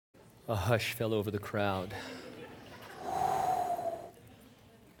A hush fell over the crowd.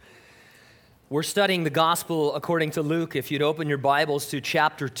 We're studying the Gospel according to Luke. If you'd open your Bibles to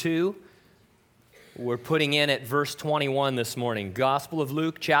chapter 2, we're putting in at verse 21 this morning. Gospel of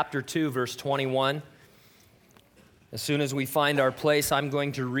Luke, chapter 2, verse 21. As soon as we find our place, I'm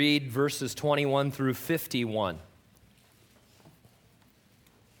going to read verses 21 through 51.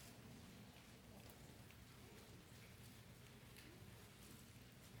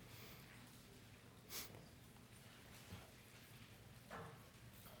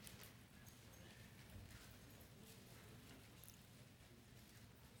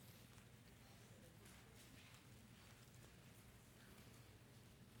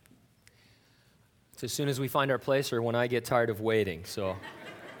 As soon as we find our place or when I get tired of waiting. So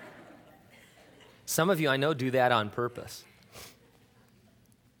some of you I know do that on purpose.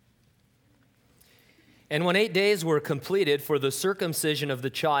 And when 8 days were completed for the circumcision of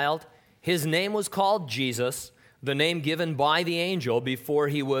the child, his name was called Jesus, the name given by the angel before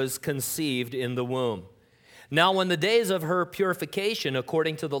he was conceived in the womb. Now when the days of her purification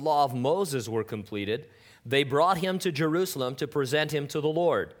according to the law of Moses were completed, they brought him to Jerusalem to present him to the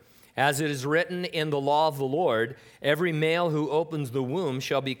Lord. As it is written in the law of the Lord, every male who opens the womb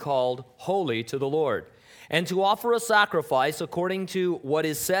shall be called holy to the Lord. And to offer a sacrifice according to what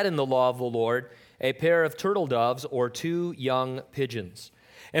is said in the law of the Lord, a pair of turtle doves or 2 young pigeons.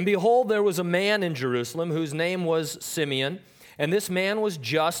 And behold, there was a man in Jerusalem whose name was Simeon, and this man was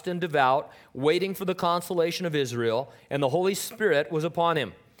just and devout, waiting for the consolation of Israel, and the Holy Spirit was upon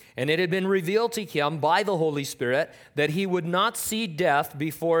him. And it had been revealed to him by the Holy Spirit that he would not see death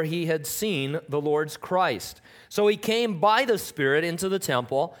before he had seen the Lord's Christ. So he came by the Spirit into the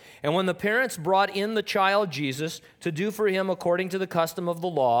temple, and when the parents brought in the child Jesus to do for him according to the custom of the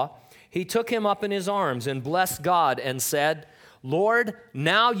law, he took him up in his arms and blessed God and said, Lord,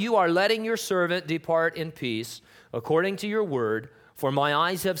 now you are letting your servant depart in peace according to your word, for my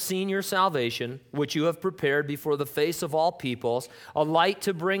eyes have seen your salvation, which you have prepared before the face of all peoples, a light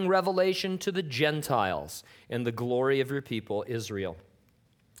to bring revelation to the Gentiles and the glory of your people Israel.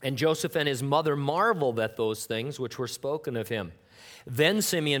 And Joseph and his mother marveled at those things which were spoken of him. Then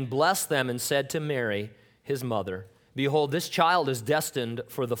Simeon blessed them and said to Mary, his mother, Behold, this child is destined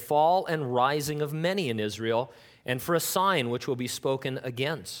for the fall and rising of many in Israel, and for a sign which will be spoken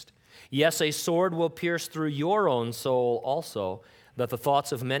against. Yes, a sword will pierce through your own soul also, that the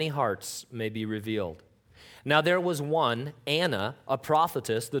thoughts of many hearts may be revealed. Now there was one, Anna, a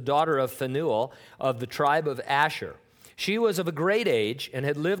prophetess, the daughter of Phanuel of the tribe of Asher. She was of a great age and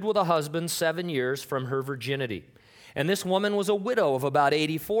had lived with a husband 7 years from her virginity. And this woman was a widow of about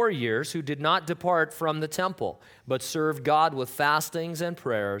 84 years who did not depart from the temple, but served God with fastings and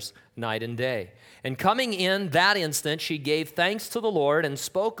prayers night and day. And coming in that instant, she gave thanks to the Lord and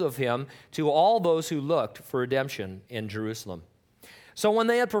spoke of him to all those who looked for redemption in Jerusalem. So when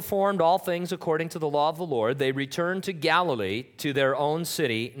they had performed all things according to the law of the Lord, they returned to Galilee, to their own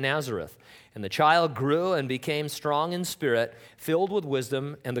city, Nazareth. And the child grew and became strong in spirit, filled with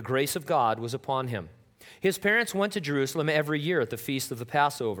wisdom, and the grace of God was upon him. His parents went to Jerusalem every year at the feast of the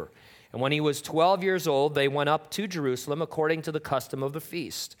Passover. And when he was 12 years old, they went up to Jerusalem according to the custom of the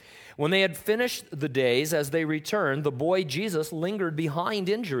feast. When they had finished the days, as they returned, the boy Jesus lingered behind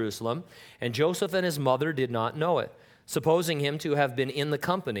in Jerusalem, and Joseph and his mother did not know it. Supposing him to have been in the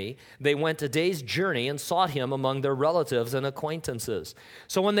company, they went a day's journey and sought him among their relatives and acquaintances.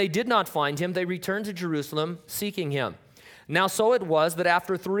 So when they did not find him, they returned to Jerusalem, seeking him. Now so it was that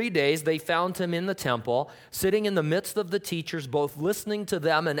after 3 days they found him in the temple, sitting in the midst of the teachers, both listening to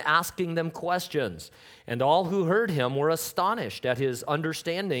them and asking them questions. And all who heard him were astonished at his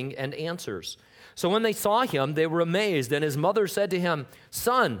understanding and answers. So when they saw him, they were amazed, and his mother said to him,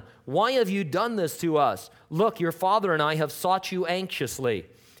 Son, why have you done this to us? Look, your father and I have sought you anxiously.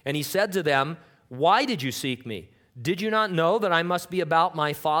 And he said to them, Why did you seek me? Did you not know that I must be about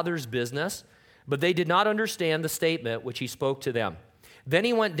my father's business? But they did not understand the statement which he spoke to them. Then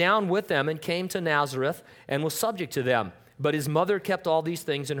he went down with them and came to Nazareth and was subject to them. But his mother kept all these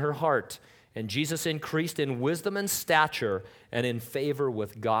things in her heart. And Jesus increased in wisdom and stature and in favor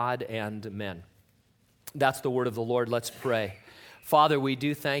with God and men. That's the word of the Lord. Let's pray. Father, we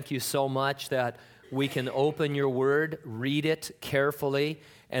do thank you so much that we can open your word, read it carefully,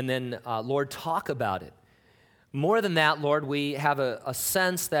 and then, Lord, talk about it. More than that, Lord, we have a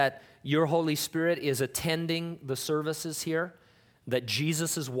sense that your Holy Spirit is attending the services here, that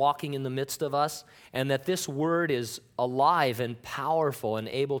Jesus is walking in the midst of us, and that this word is alive and powerful and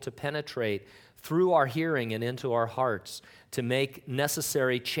able to penetrate through our hearing and into our hearts to make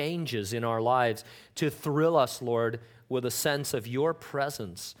necessary changes in our lives, to thrill us, Lord, with a sense of your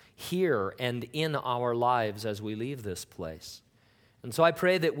presence here and in our lives as we leave this place. And so I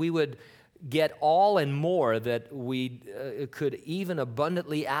pray that we would get all and more that we could even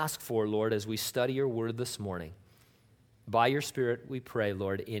abundantly ask for, Lord, as we study your word this morning. By your Spirit, we pray,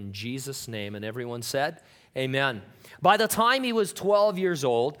 Lord, in Jesus' name. And everyone said, amen. By the time he was 12 years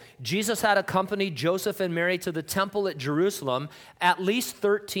old, Jesus had accompanied Joseph and Mary to the temple at Jerusalem at least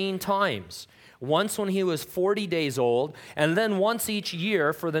 13 times. Once when he was 40 days old, and then once each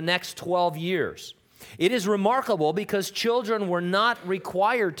year for the next 12 years. It is remarkable because children were not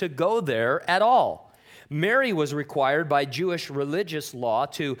required to go there at all. Mary was required by Jewish religious law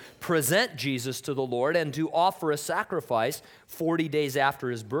to present Jesus to the Lord and to offer a sacrifice 40 days after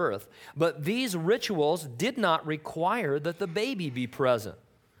his birth. But these rituals did not require that the baby be present.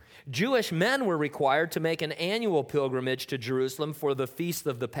 Jewish men were required to make an annual pilgrimage to Jerusalem for the feast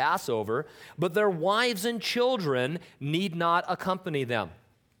of the Passover, but their wives and children need not accompany them.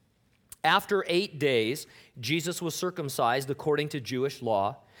 After 8 days, Jesus was circumcised according to Jewish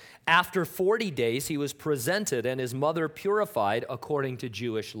law. After 40 days, he was presented and his mother purified according to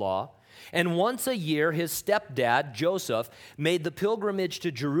Jewish law. And once a year, his stepdad, Joseph, made the pilgrimage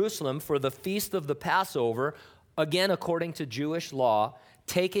to Jerusalem for the feast of the Passover, again according to Jewish law,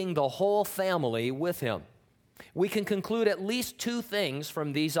 taking the whole family with him. We can conclude at least two things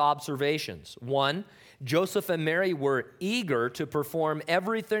from these observations. One, Joseph and Mary were eager to perform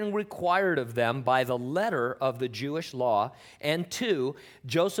everything required of them by the letter of the Jewish law. And two,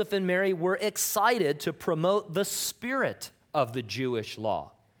 Joseph and Mary were excited to promote the spirit of the Jewish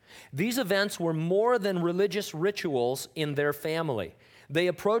law. These events were more than religious rituals in their family. They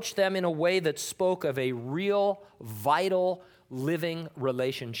approached them in a way that spoke of a real, vital, living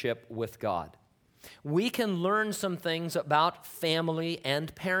relationship with God. We can learn some things about family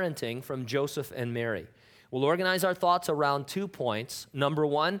and parenting from Joseph and Mary. We'll organize our thoughts around 2 points. Number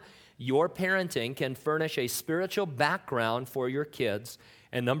one, your parenting can furnish a spiritual background for your kids.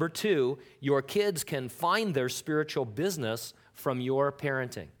 And number two, your kids can find their spiritual business from your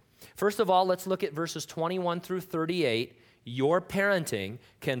parenting. First of all, let's look at verses 21 through 38. Your parenting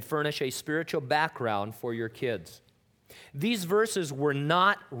can furnish a spiritual background for your kids. These verses were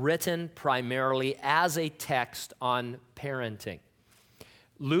not written primarily as a text on parenting.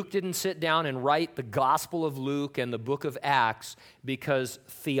 Luke didn't sit down and write the Gospel of Luke and the book of Acts because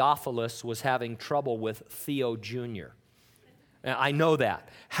Theophilus was having trouble with Theo Jr. I know that.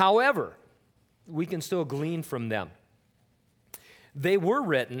 However, we can still glean from them. They were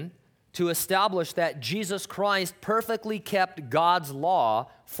written to establish that Jesus Christ perfectly kept God's law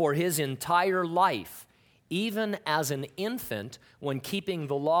for his entire life, even as an infant when keeping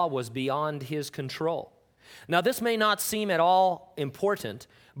the law was beyond his control. Now, this may not seem at all important,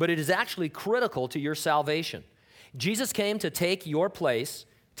 but it is actually critical to your salvation. Jesus came to take your place,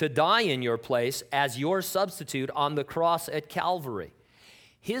 to die in your place as your substitute on the cross at Calvary.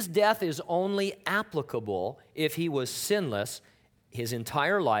 His death is only applicable if he was sinless his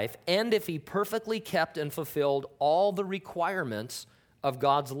entire life and if he perfectly kept and fulfilled all the requirements of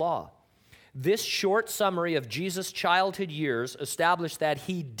God's law. This short summary of Jesus' childhood years established that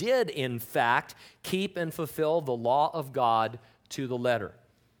he did, in fact, keep and fulfill the law of God to the letter.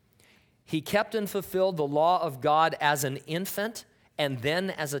 He kept and fulfilled the law of God as an infant and then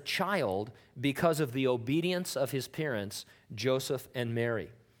as a child because of the obedience of his parents, Joseph and Mary.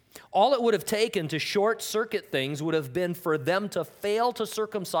 All it would have taken to short-circuit things would have been for them to fail to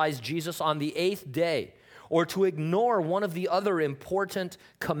circumcise Jesus on the 8th day, or to ignore one of the other important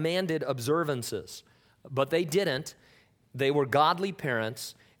commanded observances. But they didn't. They were godly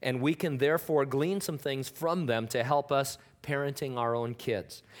parents, and we can therefore glean some things from them to help us parenting our own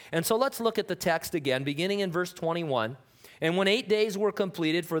kids. And so let's look at the text again, beginning in verse 21. And when 8 days were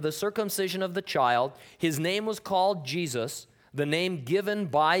completed for the circumcision of the child, his name was called Jesus, the name given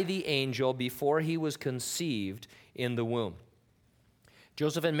by the angel before he was conceived in the womb.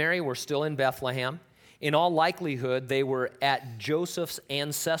 Joseph and Mary were still in Bethlehem. In all likelihood, they were at Joseph's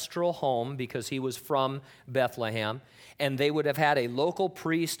ancestral home because he was from Bethlehem, and they would have had a local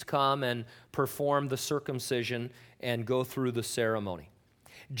priest come and perform the circumcision and go through the ceremony.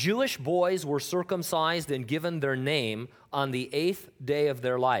 Jewish boys were circumcised and given their name on the 8th day of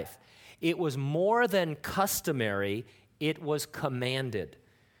their life. It was more than customary, it was commanded.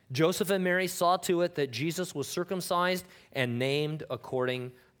 Joseph and Mary saw to it that Jesus was circumcised and named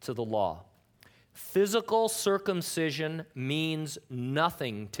according to the law. Physical circumcision means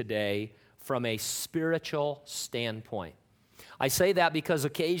nothing today from a spiritual standpoint. I say that because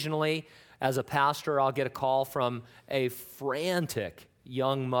occasionally, as a pastor, I'll get a call from a frantic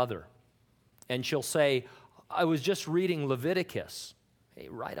young mother. And she'll say, I was just reading Leviticus. Hey,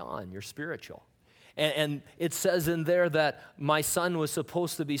 right on, you're spiritual. And it says in there that my son was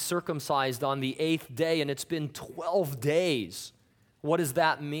supposed to be circumcised on the 8th day, and it's been 12 days. What does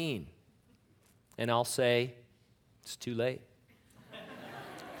that mean? And I'll say, it's too late.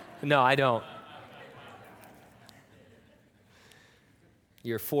 No, I don't.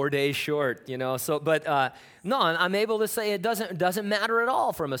 You're 4 days short, So, but no, I'm able to say it doesn't matter at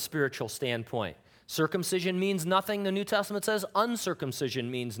all from a spiritual standpoint. Circumcision means nothing. The New Testament says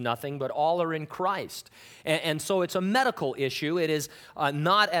uncircumcision means nothing, but all are in Christ. And so it's a medical issue. It is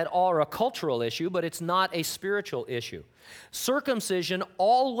not at all a cultural issue, but it's not a spiritual issue. Circumcision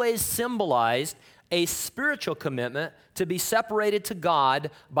always symbolized a spiritual commitment to be separated to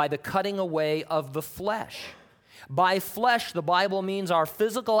God by the cutting away of the flesh. By flesh, the Bible means our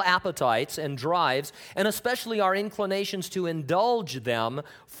physical appetites and drives, and especially our inclinations to indulge them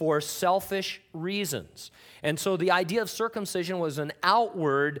for selfish reasons. And so the idea of circumcision was an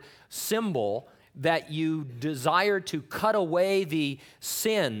outward symbol that you desire to cut away the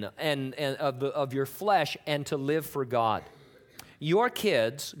sin and of your flesh and to live for God. Your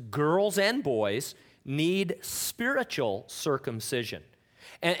kids, girls and boys, need spiritual circumcision.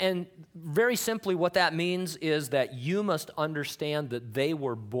 And very simply, what that means is that you must understand that they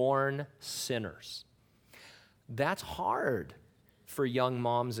were born sinners. That's hard for young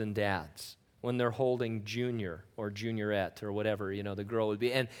moms and dads when they're holding junior or juniorette or whatever, the girl would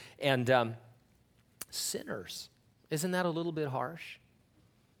be. And sinners, isn't that a little bit harsh?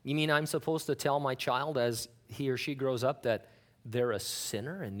 You mean I'm supposed to tell my child as he or she grows up that they're a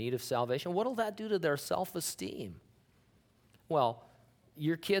sinner in need of salvation? What'll that do to their self-esteem? Well,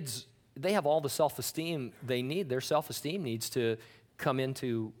 your kids, they have all the self-esteem they need. Their self-esteem needs to come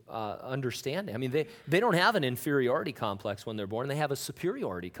into understanding. I mean, they don't have an inferiority complex when they're born. They have a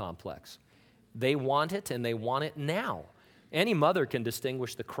superiority complex. They want it, and they want it now. Any mother can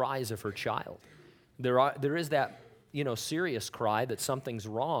distinguish the cries of her child. There is that, serious cry that something's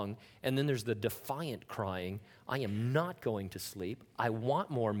wrong, and then there's the defiant crying, I am not going to sleep. I want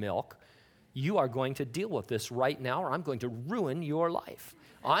more milk. You are going to deal with this right now, or I'm going to ruin your life.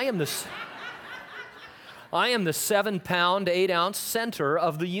 I am the 7-pound, 8-ounce center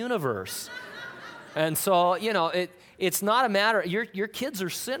of the universe. And so, it's not a matter, your kids are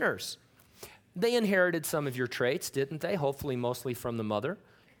sinners. They inherited some of your traits, didn't they? Hopefully mostly from the mother,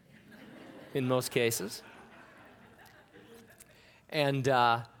 in most cases. And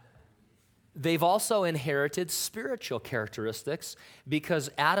they've also inherited spiritual characteristics because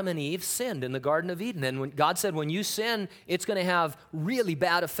Adam and Eve sinned in the Garden of Eden. And when God said, when you sin, it's going to have really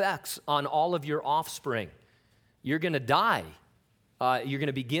bad effects on all of your offspring. You're going to die. You're going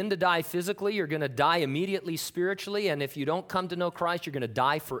to begin to die physically. You're going to die immediately spiritually. And if you don't come to know Christ, you're going to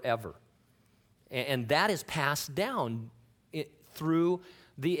die forever. And that is passed down through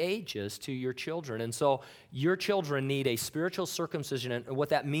the ages to your children. And so your children need a spiritual circumcision. And what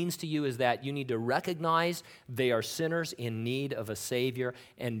that means to you is that you need to recognize they are sinners in need of a Savior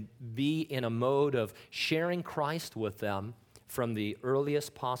and be in a mode of sharing Christ with them from the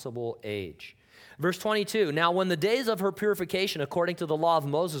earliest possible age. Verse 22, now when the days of her purification according to the law of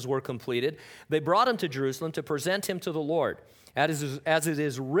Moses were completed, they brought him to Jerusalem to present him to the Lord. As it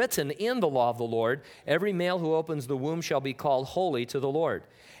is written in the law of the Lord, every male who opens the womb shall be called holy to the Lord.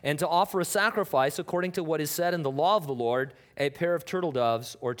 And to offer a sacrifice according to what is said in the law of the Lord, a pair of turtle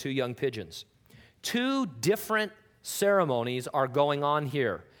doves or 2 young pigeons. 2 different ceremonies are going on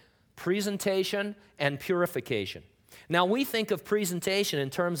here, presentation and purification. Now, we think of presentation in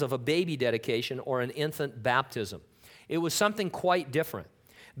terms of a baby dedication or an infant baptism. It was something quite different.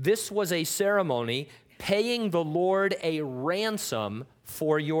 This was a ceremony paying the Lord a ransom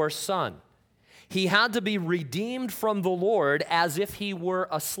for your son. He had to be redeemed from the Lord as if he were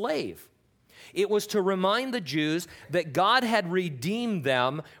a slave. It was to remind the Jews that God had redeemed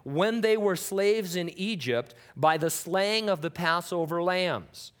them when they were slaves in Egypt by the slaying of the Passover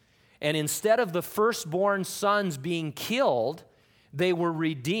lambs. And instead of the firstborn sons being killed, they were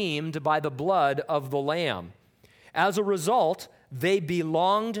redeemed by the blood of the lamb. As a result, they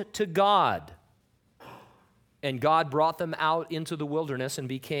belonged to God. And God brought them out into the wilderness and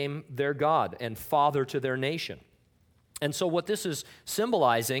became their God and father to their nation. And so what this is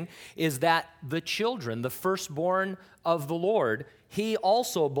symbolizing is that the children, the firstborn of the Lord, he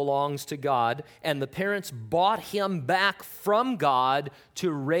also belongs to God, and the parents bought him back from God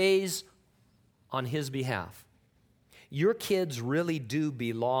to raise on his behalf. Your kids really do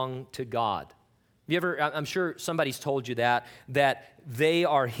belong to God. I'm sure somebody's told you that they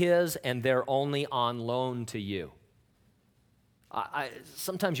are his and they're only on loan to you.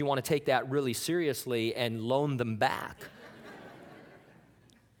 Sometimes you want to take that really seriously and loan them back.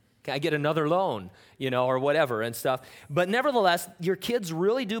 Can I get another loan, or whatever and stuff? But nevertheless, your kids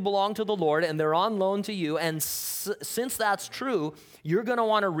really do belong to the Lord, and they're on loan to you. And since that's true, you're going to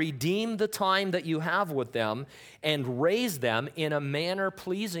want to redeem the time that you have with them and raise them in a manner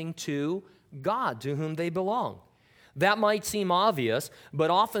pleasing to God, to whom they belong. That might seem obvious,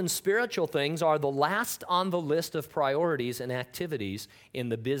 but often spiritual things are the last on the list of priorities and activities in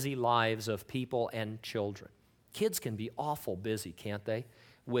the busy lives of people and children. Kids can be awful busy, can't they?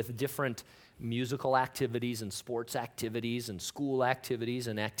 With different musical activities and sports activities and school activities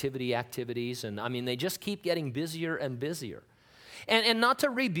and activities. And they just keep getting busier and busier. And not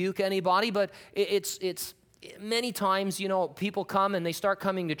to rebuke anybody, but it's many times, people come and they start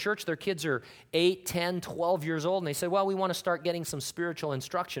coming to church. Their kids are 8, 10, 12 years old. And they say, well, we want to start getting some spiritual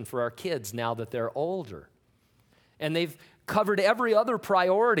instruction for our kids now that they're older. And they've covered every other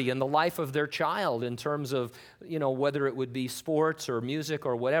priority in the life of their child in terms of, whether it would be sports or music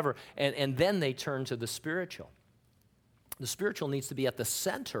or whatever, and then they turn to the spiritual. The spiritual needs to be at the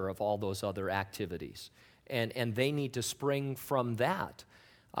center of all those other activities, and they need to spring from that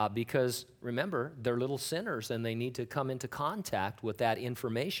because, remember, they're little sinners and they need to come into contact with that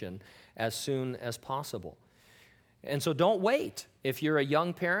information as soon as possible. And so don't wait. If you're a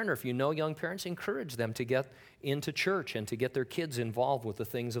young parent or if you know young parents, encourage them to get into church and to get their kids involved with the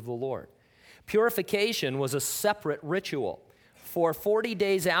things of the Lord. Purification was a separate ritual. For 40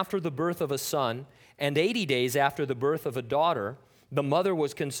 days after the birth of a son and 80 days after the birth of a daughter, the mother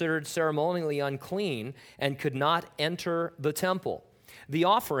was considered ceremonially unclean and could not enter the temple. The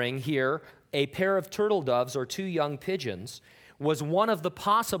offering here, a pair of turtle doves or 2 young pigeons, was one of the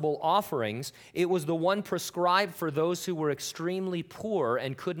possible offerings. It was the one prescribed for those who were extremely poor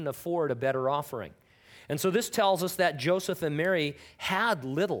and couldn't afford a better offering. And so this tells us that Joseph and Mary had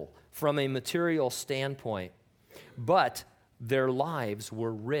little from a material standpoint, but their lives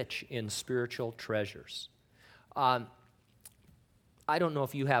were rich in spiritual treasures. I don't know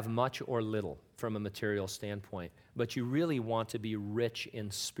if you have much or little from a material standpoint, but you really want to be rich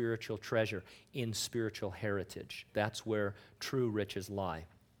in spiritual treasure, in spiritual heritage. That's where true riches lie.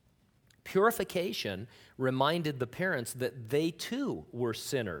 Purification reminded the parents that they too were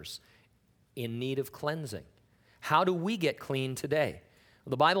sinners in need of cleansing. How do we get clean today?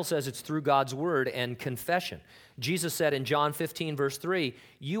 Well, the Bible says it's through God's word and confession. Jesus said in John 15, verse 3,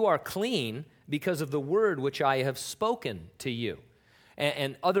 "You are clean because of the word which I have spoken to you."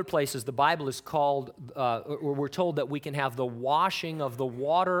 And other places, the Bible is called, or we're told that we can have the washing of the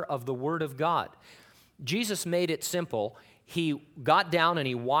water of the Word of God. Jesus made it simple. He got down and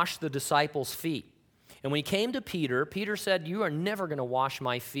he washed the disciples' feet. And when he came to Peter, Peter said, "You are never going to wash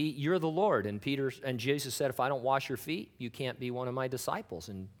my feet. You're the Lord." And Jesus said, "If I don't wash your feet, you can't be one of my disciples."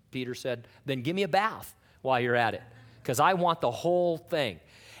 And Peter said, "Then give me a bath while you're at it, because I want the whole thing."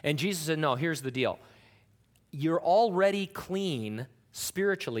 And Jesus said, "No, here's the deal. You're already clean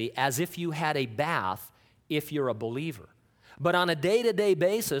spiritually as if you had a bath if you're a believer. But on a day-to-day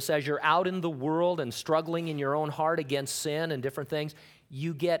basis, as you're out in the world and struggling in your own heart against sin and different things,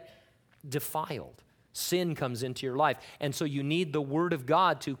 you get defiled. Sin comes into your life. And so you need the Word of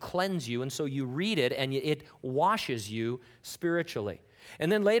God to cleanse you. And so you read it and it washes you spiritually.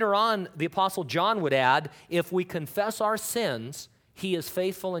 And then later on, the Apostle John would add, if we confess our sins, he is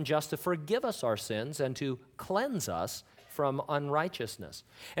faithful and just to forgive us our sins and to cleanse us from unrighteousness.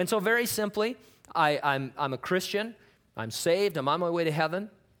 And so very simply, I'm a Christian, I'm saved, I'm on my way to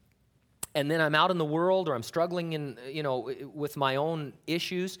heaven, and then I'm out in the world or I'm struggling with my own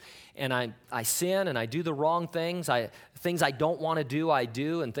issues, and I sin and I do the wrong things. Things I don't want to do, I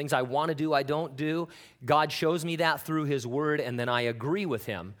do, and things I want to do, I don't do. God shows me that through his word, and then I agree with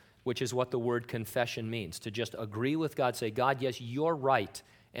him, which is what the word confession means, to just agree with God, say, "God, yes, you're right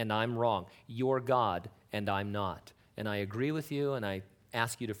and I'm wrong. You're God and I'm not. And I agree with you, and I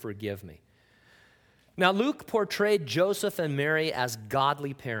ask you to forgive me." Now, Luke portrayed Joseph and Mary as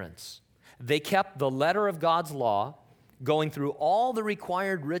godly parents. They kept the letter of God's law, going through all the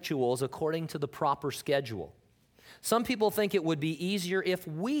required rituals according to the proper schedule. Some people think it would be easier if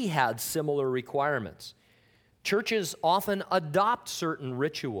we had similar requirements. Churches often adopt certain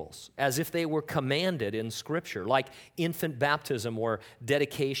rituals as if they were commanded in Scripture, like infant baptism or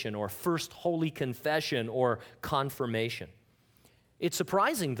dedication or first holy confession or confirmation. It's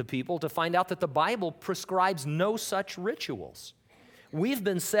surprising to people to find out that the Bible prescribes no such rituals. We've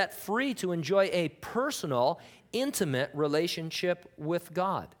been set free to enjoy a personal, intimate relationship with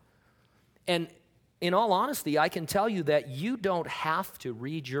God. And in all honesty, I can tell you that you don't have to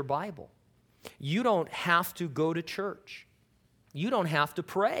read your Bible. You don't have to go to church. You don't have to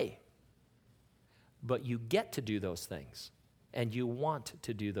pray, but you get to do those things, and you want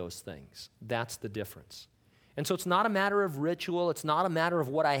to do those things. That's the difference. And so it's not a matter of ritual. It's not a matter of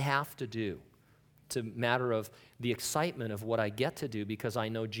what I have to do. It's a matter of the excitement of what I get to do because I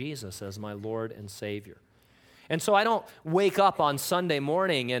know Jesus as my Lord and Savior. And so I don't wake up on Sunday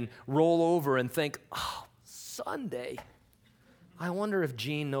morning and roll over and think, oh, Sunday. I wonder if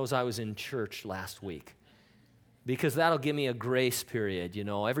Gene knows I was in church last week. Because that'll give me a grace period, you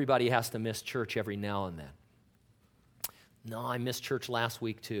know. Everybody has to miss church every now and then. No, I missed church last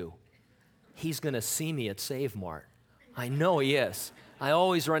week too. He's going to see me at Save Mart. I know he is. I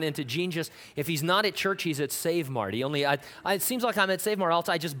always run into Gene. If he's not at church, he's at Save Mart. It seems like I'm at Save Mart.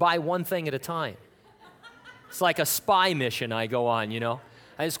 I just buy one thing at a time. It's like a spy mission I go on, you know.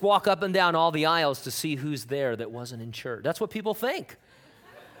 I just walk up and down all the aisles to see who's there that wasn't in church. That's what people think.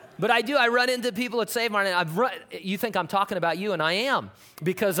 But I do. I run into people at Save Mart, and you think I'm talking about you, and I am,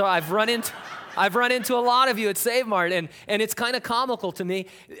 because I've run into a lot of you at Save Mart, and it's kind of comical to me.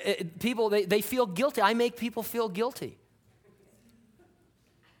 People, they feel guilty. I make people feel guilty.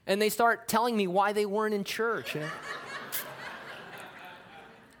 And they start telling me why they weren't in church. You know?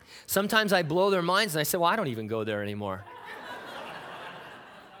 Sometimes I blow their minds, and I say, well, I don't even go there anymore.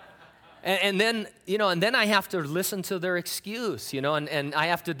 And then I have to listen to their excuse, you know, and I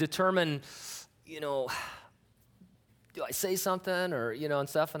have to determine, you know, do I say something or, you know, and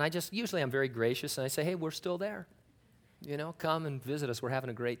stuff. And usually I'm very gracious, and I say, hey, we're still there. You know, come and visit us. We're having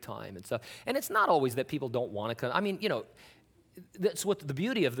a great time and stuff. And it's not always that people don't want to come. I mean, you know, that's what the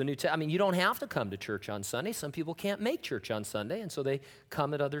beauty of the New Testament. I mean, you don't have to come to church on Sunday. Some people can't make church on Sunday, and so they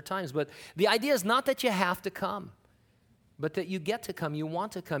come at other times. But the idea is not that you have to come, but that you get to come, you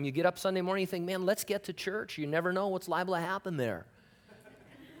want to come. You get up Sunday morning, you think, man, let's get to church. You never know what's liable to happen there.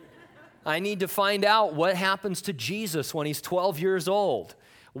 I need to find out what happens to Jesus when he's 12 years old.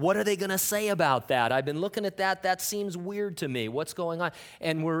 What are they going to say about that? I've been looking at that. That seems weird to me. What's going on?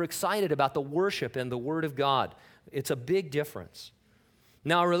 And we're excited about the worship and the Word of God. It's a big difference.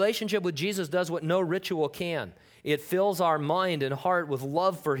 Now, a relationship with Jesus does what no ritual can. It fills our mind and heart with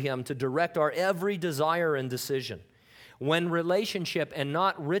love for him to direct our every desire and decision. When relationship and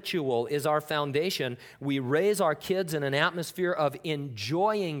not ritual is our foundation, we raise our kids in an atmosphere of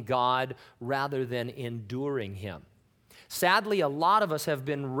enjoying God rather than enduring him. Sadly, a lot of us have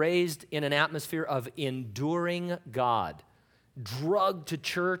been raised in an atmosphere of enduring God, drugged to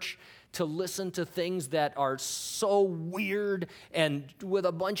church to listen to things that are so weird and with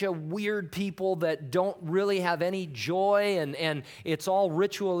a bunch of weird people that don't really have any joy, and it's all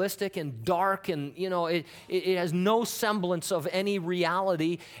ritualistic and dark, and you know it has no semblance of any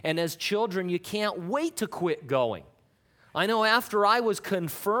reality. And as children, you can't wait to quit going. I know after I was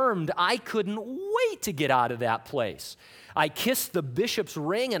confirmed, I couldn't wait to get out of that place. I kissed the bishop's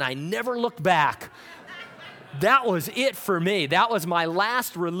ring and I never looked back. That was it for me. That was my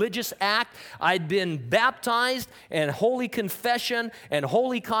last religious act. I'd been baptized and holy confession and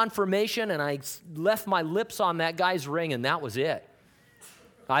holy confirmation, and I left my lips on that guy's ring, and that was it.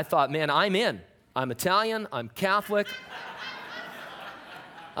 I thought, man, I'm in. I'm Italian. I'm Catholic.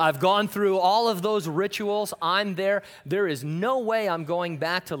 I've gone through all of those rituals. I'm there. There is no way I'm going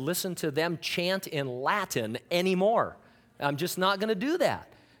back to listen to them chant in Latin anymore. I'm just not going to do that.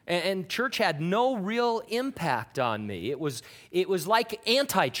 And church had no real impact on me. It was like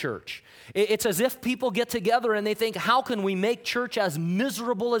anti-church. It's as if people get together and they think, how can we make church as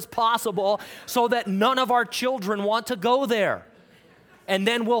miserable as possible so that none of our children want to go there? And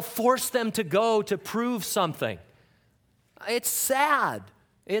then we'll force them to go to prove something. It's sad.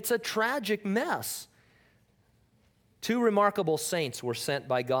 It's a tragic mess. 2 remarkable saints were sent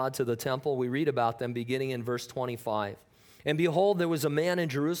by God to the temple. We read about them beginning in verse 25. And behold, there was a man in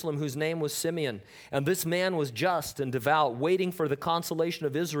Jerusalem whose name was Simeon. And this man was just and devout, waiting for the consolation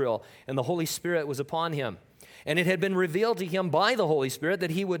of Israel, and the Holy Spirit was upon him. And it had been revealed to him by the Holy Spirit that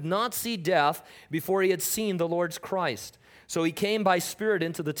he would not see death before he had seen the Lord's Christ. So he came by Spirit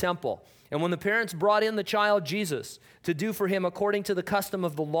into the temple. And when the parents brought in the child Jesus to do for him according to the custom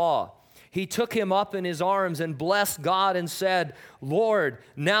of the law, he took him up in his arms and blessed God and said, Lord,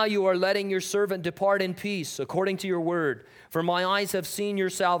 now you are letting your servant depart in peace according to your word. For my eyes have seen your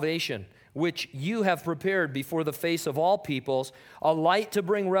salvation, which you have prepared before the face of all peoples, a light to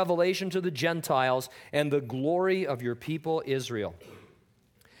bring revelation to the Gentiles and the glory of your people Israel.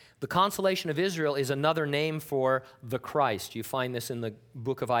 The consolation of Israel is another name for the Christ. You find this in the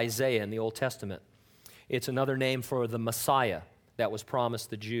book of Isaiah in the Old Testament. It's another name for the Messiah. that was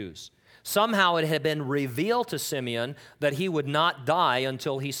promised the Jews. Somehow it had been revealed to Simeon that he would not die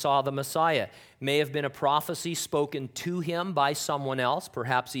until he saw the Messiah. May have been a prophecy spoken to him by someone else,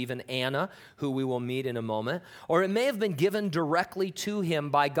 perhaps even Anna, who we will meet in a moment. Or it may have been given directly to him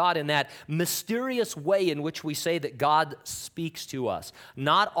by God in that mysterious way in which we say that God speaks to us.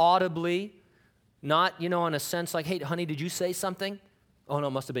 Not audibly, not, in a sense like, hey, honey, did you say something? Oh, no,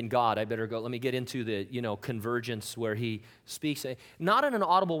 it must have been God. I better go. Let me get into the, convergence where he speaks. Not in an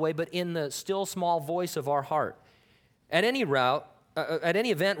audible way, but in the still small voice of our heart. At any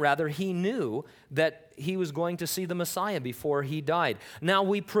event, he knew that he was going to see the Messiah before he died. Now,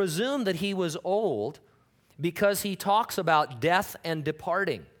 we presume that he was old because he talks about death and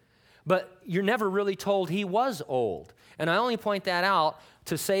departing. But you're never really told he was old. And I only point that out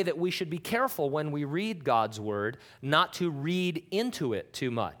to say that we should be careful when we read God's word not to read into it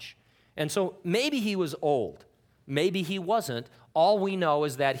too much. And so maybe he was old. Maybe he wasn't. All we know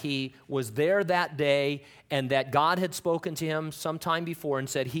is that he was there that day and that God had spoken to him sometime before and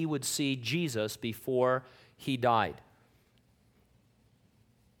said he would see Jesus before he died.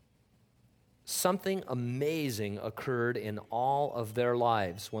 Something amazing occurred in all of their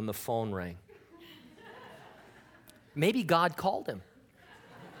lives when the phone rang. Maybe God called him.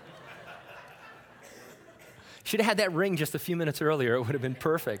 Should have had that ring just a few minutes earlier. It would have been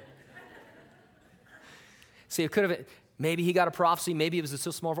perfect. See, it could have, maybe he got a prophecy, maybe it was a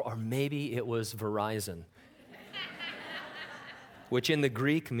still small, or maybe it was Verizon, which in the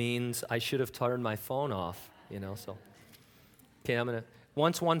Greek means I should have turned my phone off, so. Okay,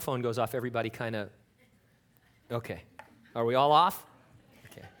 once one phone goes off, everybody kind of, okay. Are we all off?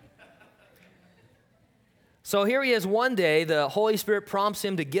 Okay. So here he is one day, the Holy Spirit prompts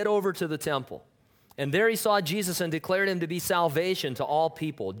him to get over to the temple. And there he saw Jesus and declared him to be salvation to all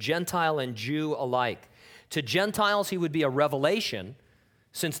people, Gentile and Jew alike. To Gentiles, he would be a revelation,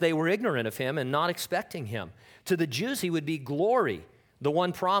 since they were ignorant of him and not expecting him. To the Jews, he would be glory, the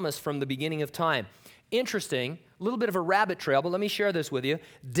one promised from the beginning of time. Interesting, a little bit of a rabbit trail, but let me share this with you.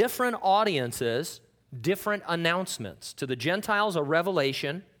 Different audiences, different announcements. To the Gentiles, a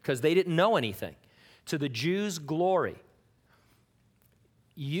revelation, because they didn't know anything. To the Jews, glory.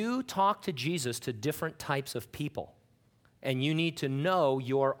 You talk to Jesus to different types of people, and you need to know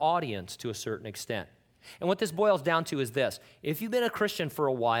your audience to a certain extent. And what this boils down to is this. If you've been a Christian for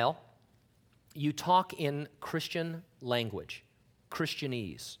a while, you talk in Christian language,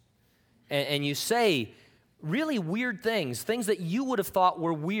 Christianese, and you say really weird things that you would have thought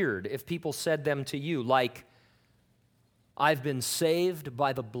were weird if people said them to you, like, I've been saved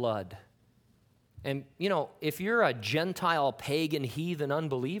by the blood. And, if you're a Gentile, pagan, heathen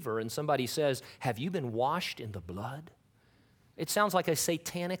unbeliever and somebody says, have you been washed in the blood? It sounds like a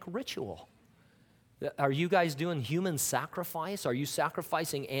satanic ritual. Are you guys doing human sacrifice? Are you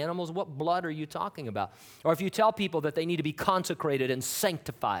sacrificing animals? What blood are you talking about? Or if you tell people that they need to be consecrated and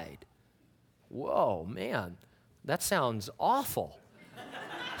sanctified, whoa, man, that sounds awful.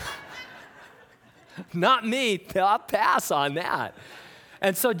 Not me. I'll pass on that.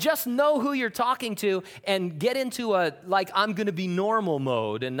 And so just know who you're talking to and get into I'm going to be normal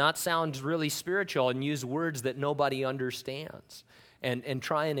mode and not sound really spiritual and use words that nobody understands and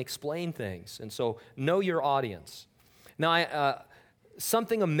try and explain things. And so know your audience. Now,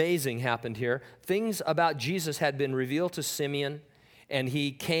 something amazing happened here. Things about Jesus had been revealed to Simeon, and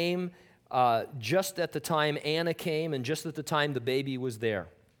he came just at the time Anna came and just at the time the baby was there.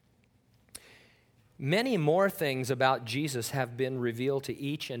 Many more things about Jesus have been revealed to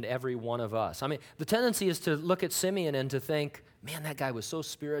each and every one of us. I mean, the tendency is to look at Simeon and to think, man, that guy was so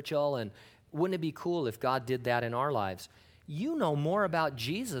spiritual, and wouldn't it be cool if God did that in our lives? You know more about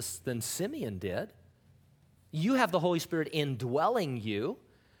Jesus than Simeon did. You have the Holy Spirit indwelling you,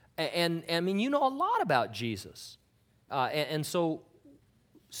 and you know a lot about Jesus. And so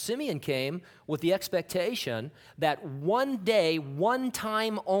Simeon came with the expectation that one day, one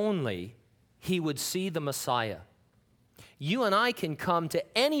time only, he would see the Messiah. You and I can come to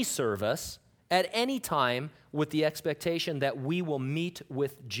any service at any time with the expectation that we will meet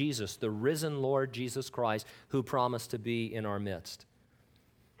with Jesus, the risen Lord Jesus Christ, who promised to be in our midst.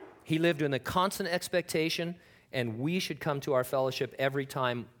 He lived in a constant expectation, and we should come to our fellowship every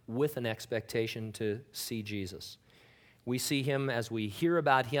time with an expectation to see Jesus. We see him as we hear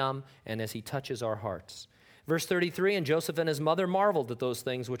about him and as he touches our hearts. Verse 33, and Joseph and his mother marveled at those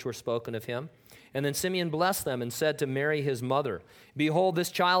things which were spoken of him. And then Simeon blessed them and said to Mary his mother, behold,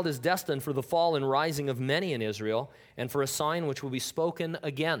 this child is destined for the fall and rising of many in Israel, and for a sign which will be spoken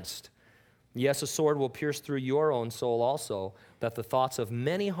against. Yes, a sword will pierce through your own soul also, that the thoughts of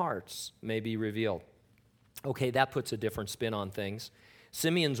many hearts may be revealed. Okay, that puts a different spin on things.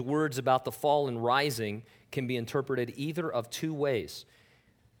 Simeon's words about the fall and rising can be interpreted either of two ways.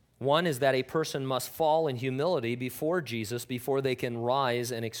 One is that a person must fall in humility before Jesus before they can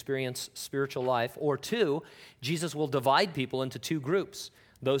rise and experience spiritual life. Or two, Jesus will divide people into two groups,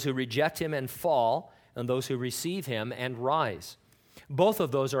 those who reject him and fall, and those who receive him and rise. Both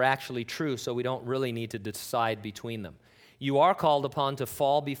of those are actually true, so we don't really need to decide between them. You are called upon to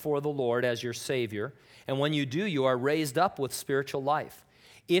fall before the Lord as your Savior, and when you do, you are raised up with spiritual life.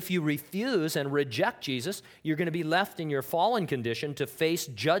 If you refuse and reject Jesus, you're going to be left in your fallen condition to face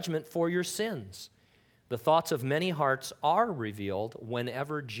judgment for your sins. The thoughts of many hearts are revealed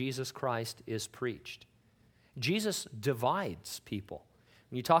whenever Jesus Christ is preached. Jesus divides people.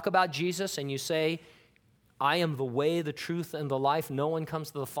 When you talk about Jesus and you say, I am the way, the truth, and the life, no one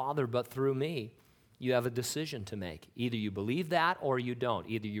comes to the Father but through me, you have a decision to make. Either you believe that or you don't.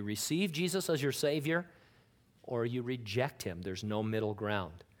 Either you receive Jesus as your Savior or you reject him. There's no middle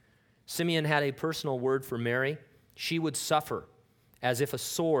ground. Simeon had a personal word for Mary. She would suffer as if a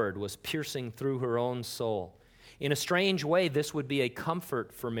sword was piercing through her own soul. In a strange way, this would be a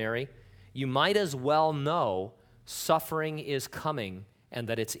comfort for Mary. You might as well know suffering is coming and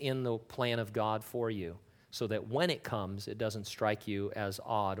that it's in the plan of God for you, so that when it comes, it doesn't strike you as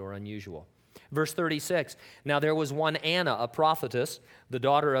odd or unusual. Verse 36, now there was one Anna, a prophetess, the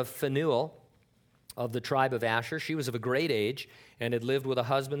daughter of Phanuel of the tribe of Asher. She was of a great age and had lived with a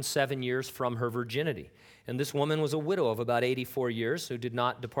husband 7 years from her virginity. And this woman was a widow of about 84 years who did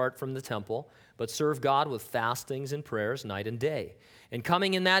not depart from the temple, but served God with fastings and prayers night and day. And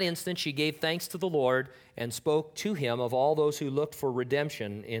coming in that instant, she gave thanks to the Lord and spoke to him of all those who looked for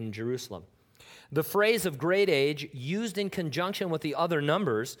redemption in Jerusalem. The phrase of great age, used in conjunction with the other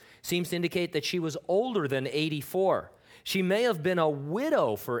numbers, seems to indicate that she was older than 84. She may have been a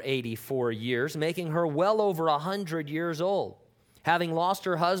widow for 84 years, making her well over 100 years old. Having lost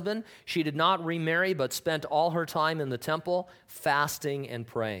her husband, she did not remarry, but spent all her time in the temple, fasting and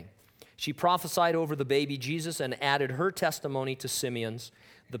praying. She prophesied over the baby Jesus and added her testimony to Simeon's.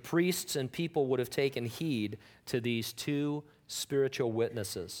 The priests and people would have taken heed to these two spiritual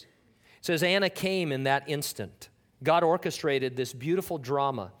witnesses. It says, Anna came in that instant. God orchestrated this beautiful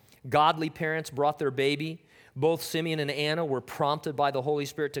drama. Godly parents brought their baby. Both Simeon and Anna were prompted by the Holy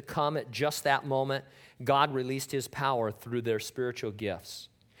Spirit to come at just that moment. God released his power through their spiritual gifts.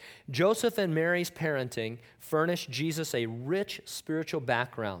 Joseph and Mary's parenting furnished Jesus a rich spiritual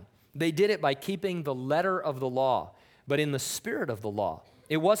background. They did it by keeping the letter of the law, but in the spirit of the law.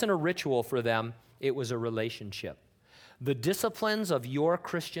 It wasn't a ritual for them, it was a relationship. The disciplines of your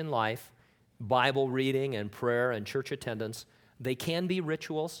Christian life, Bible reading and prayer and church attendance, they can be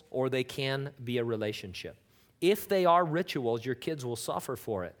rituals or they can be a relationship. If they are rituals, your kids will suffer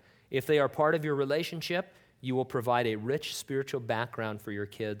for it. If they are part of your relationship, you will provide a rich spiritual background for your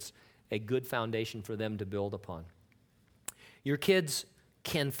kids, a good foundation for them to build upon. Your kids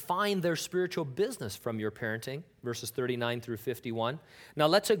can find their spiritual business from your parenting, verses 39 through 51. Now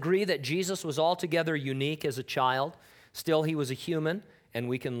let's agree that Jesus was altogether unique as a child. Still, he was a human, and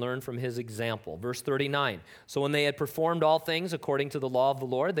we can learn from his example. Verse 39, so when they had performed all things according to the law of the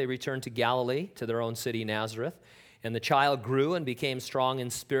Lord, they returned to Galilee, to their own city Nazareth. And the child grew and became strong in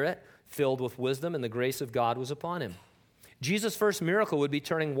spirit, filled with wisdom, and the grace of God was upon him. Jesus' first miracle would be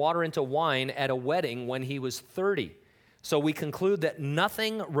turning water into wine at a wedding when he was 30. So we conclude that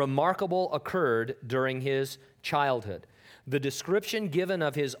nothing remarkable occurred during his childhood. The description given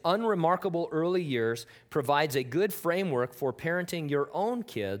of his unremarkable early years provides a good framework for parenting your own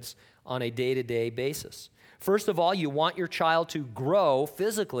kids on a day-to-day basis. First of all, you want your child to grow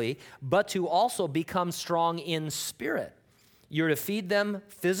physically, but to also become strong in spirit. You're to feed them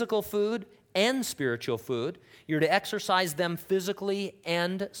physical food and spiritual food. You're to exercise them physically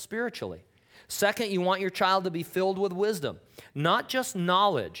and spiritually. Second, you want your child to be filled with wisdom, not just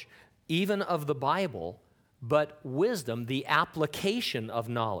knowledge, even of the Bible, but wisdom, the application of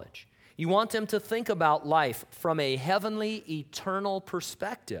knowledge. You want them to think about life from a heavenly, eternal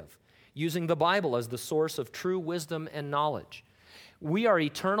perspective, using the Bible as the source of true wisdom and knowledge. We are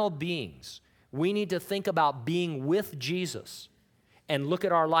eternal beings. We need to think about being with Jesus and look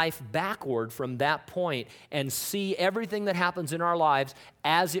at our life backward from that point and see everything that happens in our lives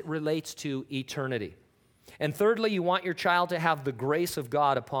as it relates to eternity. And thirdly, you want your child to have the grace of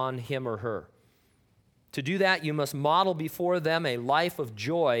God upon him or her. To do that, you must model before them a life of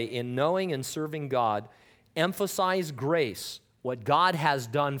joy in knowing and serving God. Emphasize grace, what God has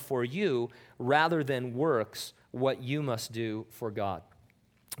done for you, rather than works, what you must do for God.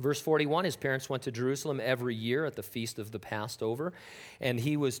 Verse 41, his parents went to Jerusalem every year at the feast of the Passover, and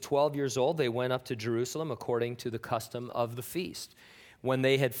he was 12 years old. They went up to Jerusalem according to the custom of the feast. When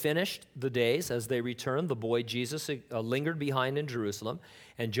they had finished the days, as they returned, the boy Jesus lingered behind in Jerusalem,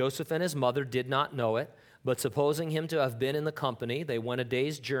 and Joseph and his mother did not know it, but supposing him to have been in the company, they went a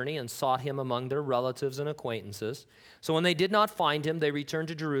day's journey and sought him among their relatives and acquaintances. So when they did not find him, they returned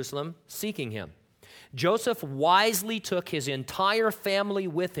to Jerusalem, seeking him. Joseph wisely took his entire family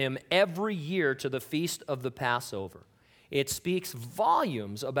with him every year to the feast of the Passover. It speaks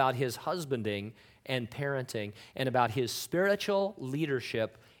volumes about his husbanding and parenting and about his spiritual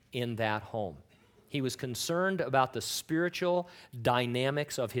leadership in that home. He was concerned about the spiritual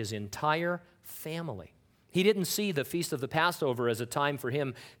dynamics of his entire family. He didn't see the Feast of the Passover as a time for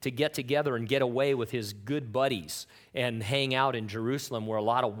him to get together and get away with his good buddies and hang out in Jerusalem where a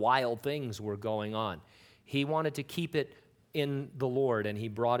lot of wild things were going on. He wanted to keep it in the Lord, and he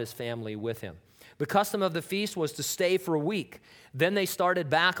brought his family with him. The custom of the feast was to stay for a week. Then they started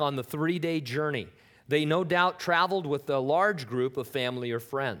back on the 3-day journey. They no doubt traveled with a large group of family or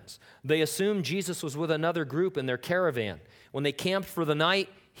friends. They assumed Jesus was with another group in their caravan. When they camped for the night,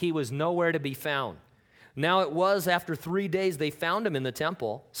 he was nowhere to be found. Now it was after 3 days they found him in the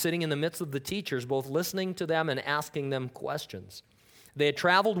temple, sitting in the midst of the teachers, both listening to them and asking them questions. They had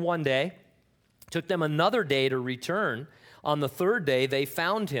traveled 1 day, took them another day to return. On the 3rd day, they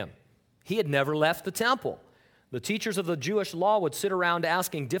found him. He had never left the temple. The teachers of the Jewish law would sit around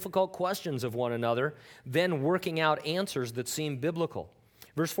asking difficult questions of one another, then working out answers that seemed biblical.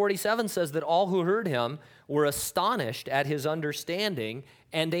 Verse 47 says that all who heard him were astonished at his understanding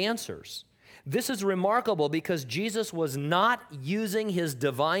and answers. This is remarkable because Jesus was not using his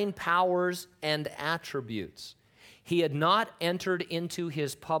divine powers and attributes. He had not entered into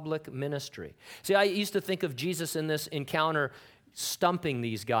his public ministry. See, I used to think of Jesus in this encounter stumping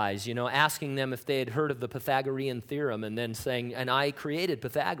these guys, asking them if they had heard of the Pythagorean theorem and then saying, and I created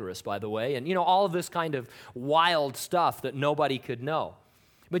Pythagoras, by the way, and, all of this kind of wild stuff that nobody could know.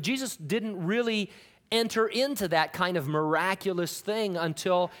 But Jesus didn't really enter into that kind of miraculous thing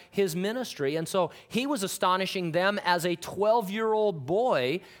until his ministry. And so he was astonishing them as a 12-year-old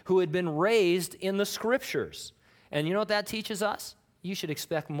boy who had been raised in the scriptures. And you know what that teaches us? You should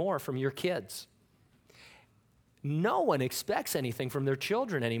expect more from your kids. No one expects anything from their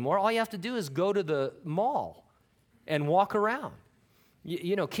children anymore. All you have to do is go to the mall and walk around.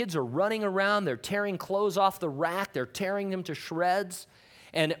 Kids are running around. They're tearing clothes off the rack. They're tearing them to shreds.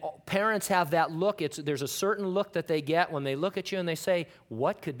 And parents have that look. There's a certain look that they get when they look at you and they say,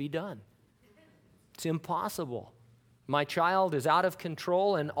 what could be done? It's impossible. My child is out of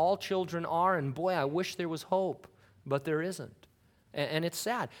control, and all children are, and boy, I wish there was hope, but there isn't. And it's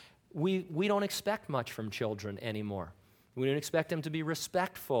sad. We don't expect much from children anymore. We don't expect them to be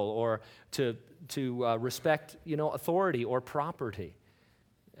respectful or to respect, authority or property.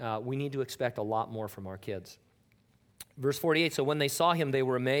 We need to expect a lot more from our kids. Verse 48, so when they saw him, they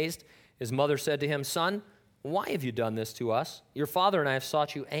were amazed. His mother said to him, Son, why have you done this to us? Your father and I have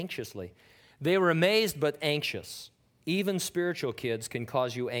sought you anxiously. They were amazed but anxious. Even spiritual kids can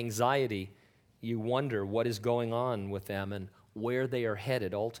cause you anxiety. You wonder what is going on with them and where they are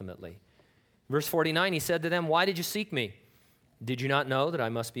headed ultimately. Verse 49, he said to them, Why did you seek me? Did you not know that I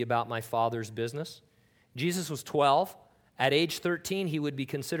must be about my Father's business? Jesus was 12. At age 13, he would be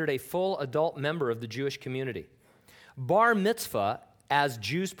considered a full adult member of the Jewish community. Bar mitzvah, as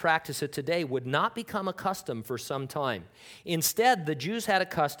Jews practice it today, would not become a custom for some time. Instead, the Jews had a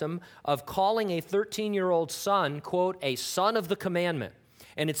custom of calling a 13-year-old son, quote, a son of the commandment,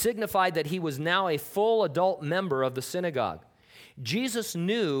 and it signified that he was now a full adult member of the synagogue. Jesus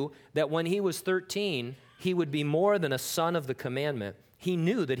knew that when he was 13, he would be more than a son of the commandment. He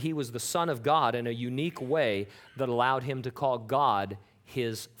knew that he was the Son of God in a unique way that allowed him to call God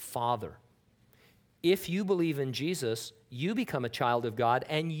his Father. If you believe in Jesus, you become a child of God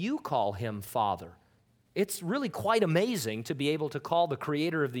and you call him Father. It's really quite amazing to be able to call the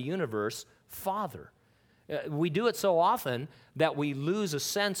creator of the universe Father. We do it so often that we lose a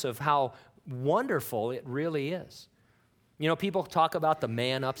sense of how wonderful it really is. People talk about the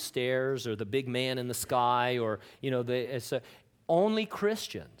man upstairs or the big man in the sky or, only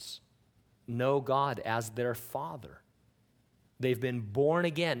Christians know God as their Father. They've been born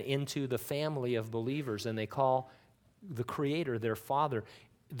again into the family of believers, and they call the Creator their Father.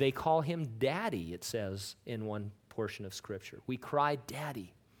 They call him Daddy, it says in one portion of Scripture. We cry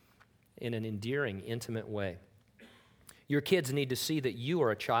Daddy in an endearing, intimate way. Your kids need to see that you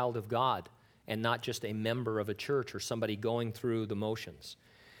are a child of God and not just a member of a church or somebody going through the motions.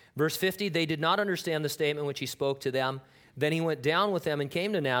 Verse 50, they did not understand the statement which he spoke to them. Then he went down with them and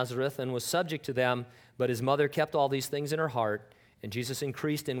came to Nazareth and was subject to them, but his mother kept all these things in her heart. And Jesus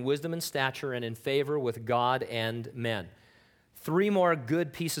increased in wisdom and stature and in favor with God and men. 3 more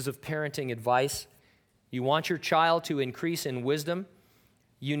good pieces of parenting advice. You want your child to increase in wisdom.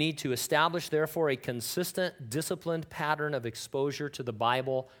 You need to establish, therefore, a consistent, disciplined pattern of exposure to the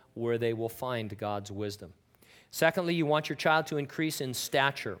Bible where they will find God's wisdom. Secondly, you want your child to increase in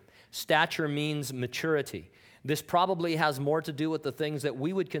stature. Stature means maturity. This probably has more to do with the things that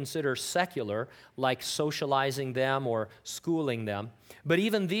we would consider secular, like socializing them or schooling them. But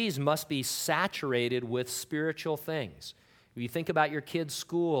even these must be saturated with spiritual things. If you think about your kids'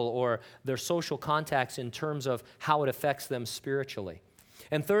 school or their social contacts in terms of how it affects them spiritually.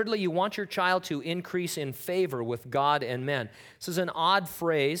 And thirdly, you want your child to increase in favor with God and men. This is an odd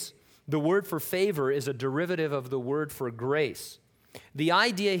phrase. The word for favor is a derivative of the word for grace. The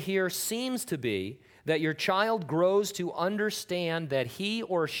idea here seems to be that your child grows to understand that he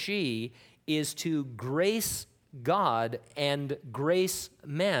or she is to grace God and grace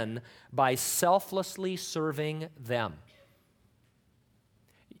men by selflessly serving them.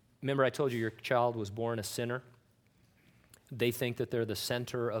 Remember I told you your child was born a sinner? They think that they're the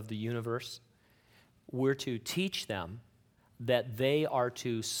center of the universe. We're to teach them that they are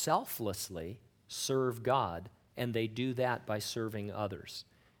to selflessly serve God, and they do that by serving others.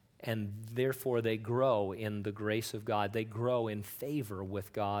 And therefore they grow in the grace of God. They grow in favor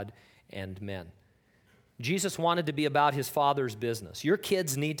with God and men. Jesus wanted to be about his Father's business. Your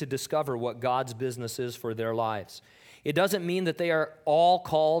kids need to discover what God's business is for their lives. It doesn't mean that they are all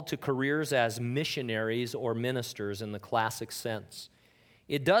called to careers as missionaries or ministers in the classic sense.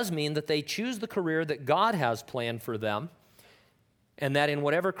 It does mean that they choose the career that God has planned for them, and that in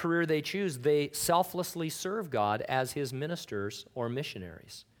whatever career they choose, they selflessly serve God as his ministers or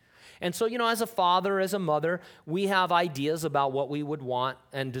missionaries. And so, as a father, as a mother, we have ideas about what we would want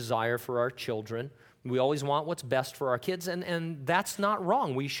and desire for our children. We always want what's best for our kids, and that's not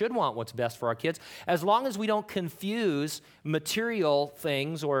wrong. We should want what's best for our kids, as long as we don't confuse material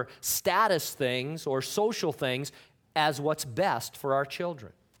things or status things or social things as what's best for our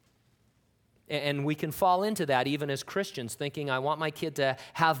children. And we can fall into that even as Christians, thinking, I want my kid to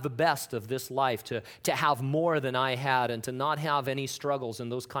have the best of this life, to have more than I had, and to not have any struggles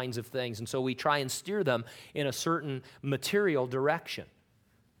and those kinds of things. And so we try and steer them in a certain material direction.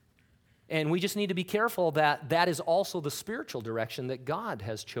 And we just need to be careful that that is also the spiritual direction that God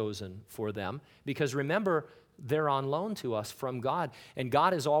has chosen for them. Because remember, they're on loan to us from God. And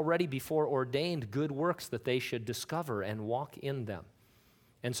God has already before ordained good works that they should discover and walk in them.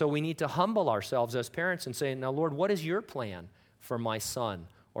 And so we need to humble ourselves as parents and say, now, Lord, what is your plan for my son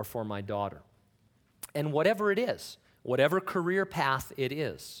or for my daughter? And whatever it is, whatever career path it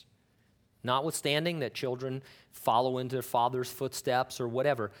is, notwithstanding that children follow into father's footsteps or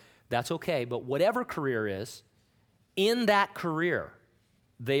whatever, that's okay. But whatever career is, in that career,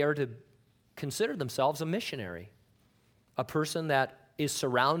 they are to consider themselves a missionary, a person that is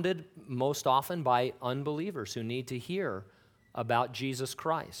surrounded most often by unbelievers who need to hear about Jesus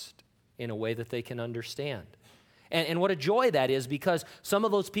Christ in a way that they can understand. And what a joy that is, because some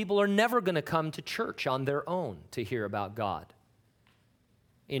of those people are never going to come to church on their own to hear about God.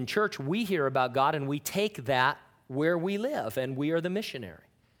 In church, we hear about God and we take that where we live, and we are the missionary.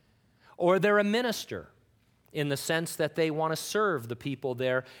 Or they're a minister in the sense that they want to serve the people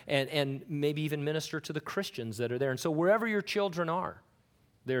there and maybe even minister to the Christians that are there. And so wherever your children are,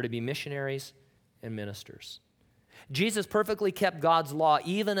 they're to be missionaries and ministers. Jesus perfectly kept God's law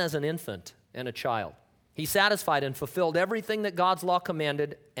even as an infant and a child. He satisfied and fulfilled everything that God's law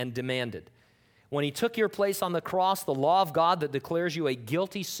commanded and demanded. When he took your place on the cross, the law of God that declares you a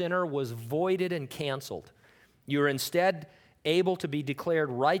guilty sinner was voided and canceled. You are instead able to be declared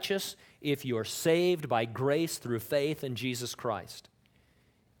righteous if you are saved by grace through faith in Jesus Christ.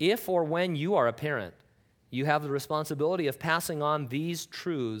 If or when you are a parent, you have the responsibility of passing on these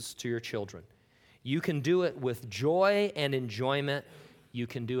truths to your children. You can do it with joy and enjoyment. You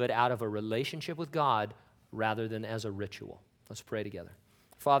can do it out of a relationship with God rather than as a ritual. Let's pray together.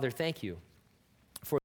 Father, thank you